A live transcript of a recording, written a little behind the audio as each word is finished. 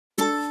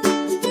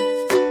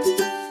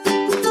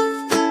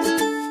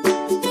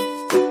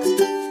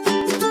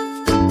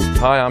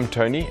Hi, I'm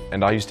Tony,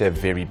 and I used to have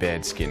very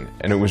bad skin,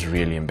 and it was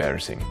really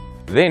embarrassing.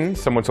 Then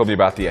someone told me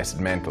about the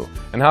acid mantle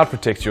and how it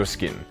protects your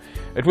skin.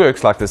 It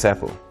works like this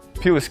apple.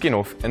 Peel the skin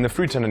off and the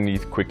fruit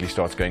underneath quickly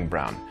starts going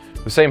brown.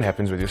 The same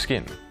happens with your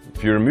skin.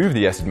 If you remove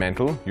the acid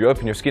mantle, you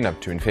open your skin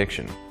up to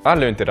infection. I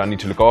learned that I need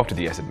to look after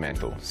the acid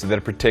mantle so that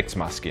it protects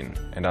my skin,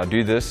 and I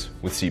do this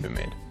with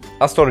Sebamed.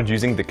 I started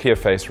using the Clear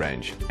Face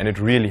range, and it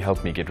really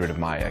helped me get rid of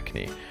my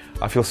acne.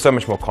 I feel so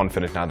much more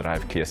confident now that I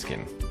have clear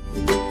skin.